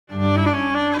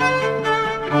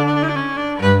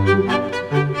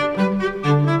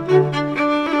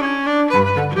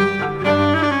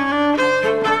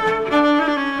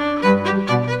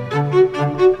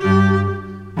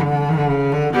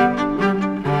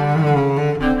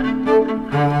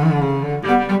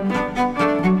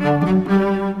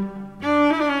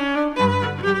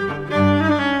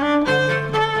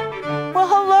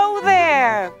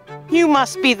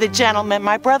must be the gentleman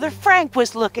my brother Frank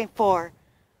was looking for.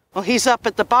 Well, he's up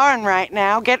at the barn right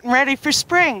now, getting ready for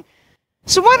spring.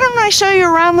 So why don't I show you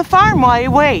around the farm while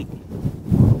you wait?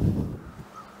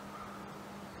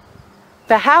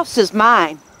 The house is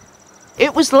mine.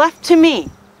 It was left to me,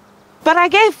 but I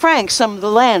gave Frank some of the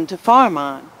land to farm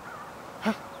on.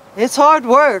 It's hard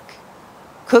work,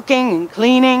 cooking and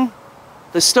cleaning.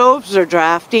 The stoves are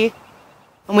drafty,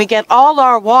 and we get all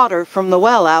our water from the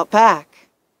well out back.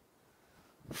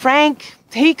 Frank,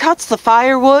 he cuts the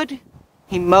firewood,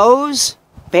 he mows,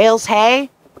 bales hay,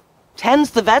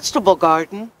 tends the vegetable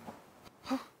garden,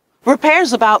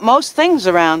 repairs about most things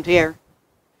around here.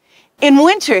 In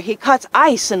winter, he cuts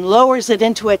ice and lowers it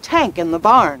into a tank in the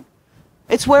barn.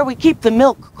 It's where we keep the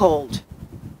milk cold.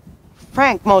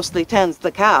 Frank mostly tends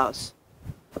the cows,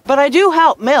 but I do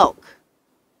help milk.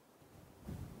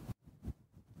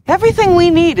 Everything we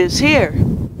need is here.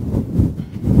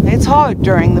 It's hard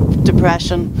during the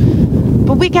Depression,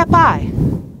 but we get by.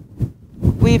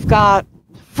 We've got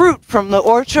fruit from the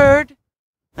orchard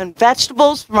and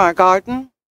vegetables from our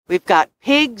garden. We've got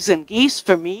pigs and geese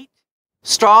for meat,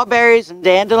 strawberries and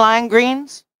dandelion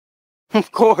greens.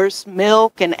 Of course,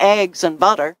 milk and eggs and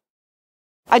butter.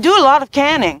 I do a lot of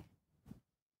canning.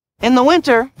 In the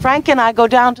winter, Frank and I go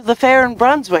down to the fair in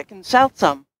Brunswick and sell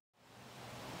some.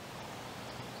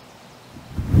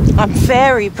 I'm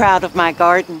very proud of my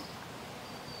garden.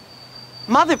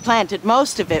 Mother planted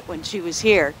most of it when she was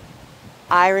here.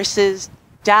 Irises,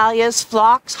 dahlias,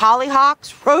 phlox,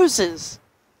 hollyhocks, roses.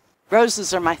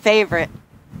 Roses are my favorite.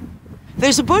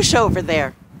 There's a bush over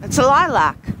there. It's a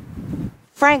lilac.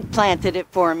 Frank planted it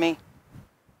for me.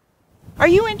 Are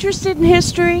you interested in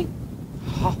history?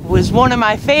 Oh, it was one of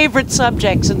my favorite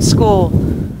subjects in school.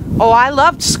 Oh, I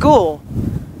loved school.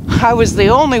 I was the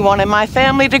only one in my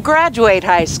family to graduate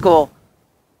high school.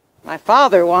 My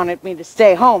father wanted me to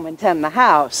stay home and tend the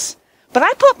house, but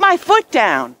I put my foot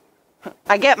down.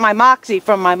 I get my moxie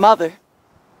from my mother.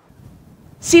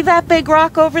 See that big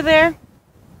rock over there?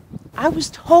 I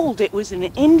was told it was an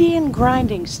Indian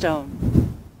grinding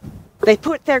stone. They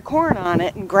put their corn on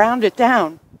it and ground it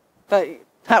down, but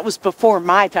that was before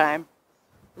my time.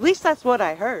 At least that's what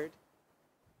I heard.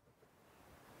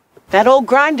 That old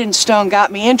grinding stone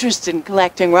got me interested in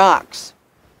collecting rocks.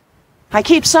 I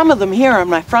keep some of them here on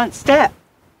my front step.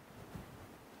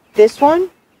 This one?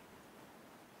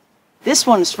 This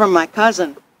one's from my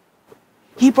cousin.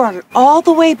 He brought it all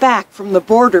the way back from the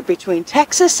border between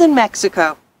Texas and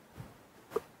Mexico.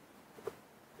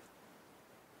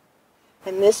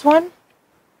 And this one?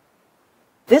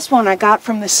 This one I got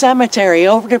from the cemetery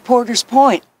over to Porter's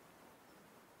Point,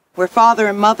 where Father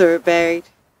and Mother are buried.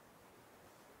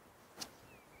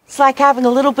 It's like having a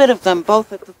little bit of them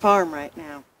both at the farm right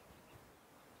now.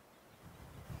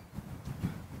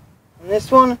 And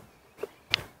this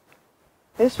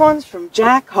one's from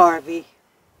Jack Harvey.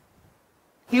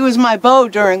 He was my beau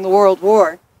during the World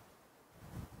War.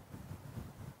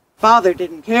 Father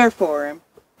didn't care for him.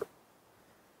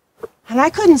 And I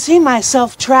couldn't see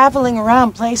myself traveling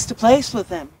around place to place with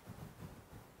him.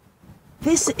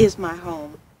 This is my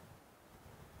home.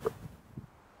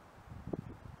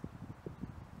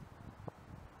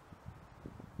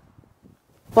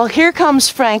 Well, here comes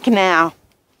Frank now.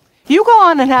 You go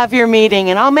on and have your meeting,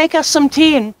 and I'll make us some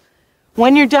tea, and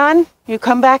when you're done, you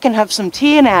come back and have some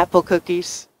tea and apple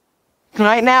cookies.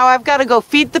 Right now, I've got to go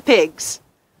feed the pigs.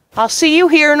 I'll see you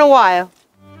here in a while.